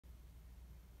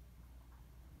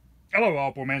Hello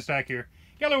all, poor man Stack here.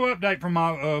 Got a little update from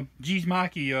my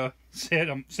GeezMikey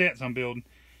sets I'm building,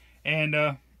 and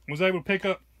was able to pick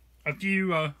up a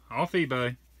few off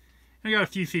eBay. I got a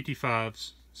few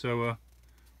 55s, so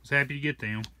was happy to get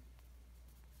them.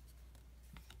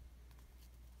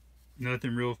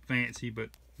 Nothing real fancy, but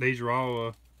these are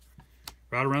all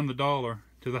right around the $1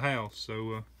 to the house,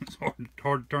 so it's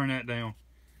hard to turn that down.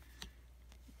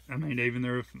 I mean, even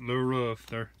they're a little rough,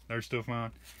 they're still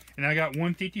fine. And I got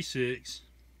 156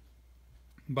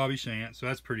 Bobby Shant, so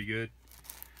that's pretty good.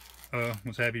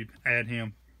 Was happy to add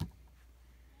him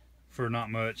for not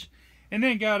much. And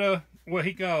then got what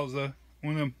he calls one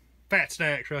of them fat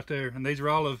stacks right there, and these are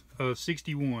all of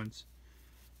 61s.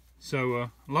 So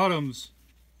a lot of them's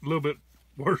a little bit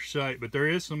worse shape, but there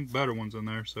is some better ones in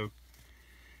there. So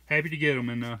happy to get them,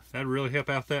 and that'll really help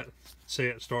out that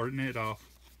set, starting it off.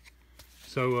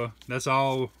 So that's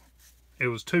all. It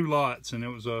was 2 lots, and it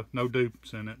was no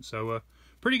dupes in it. So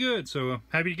pretty good. So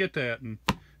happy to get that, and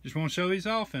just want to show these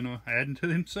off and add them to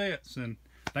them sets. And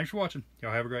thanks for watching.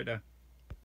 Y'all have a great day.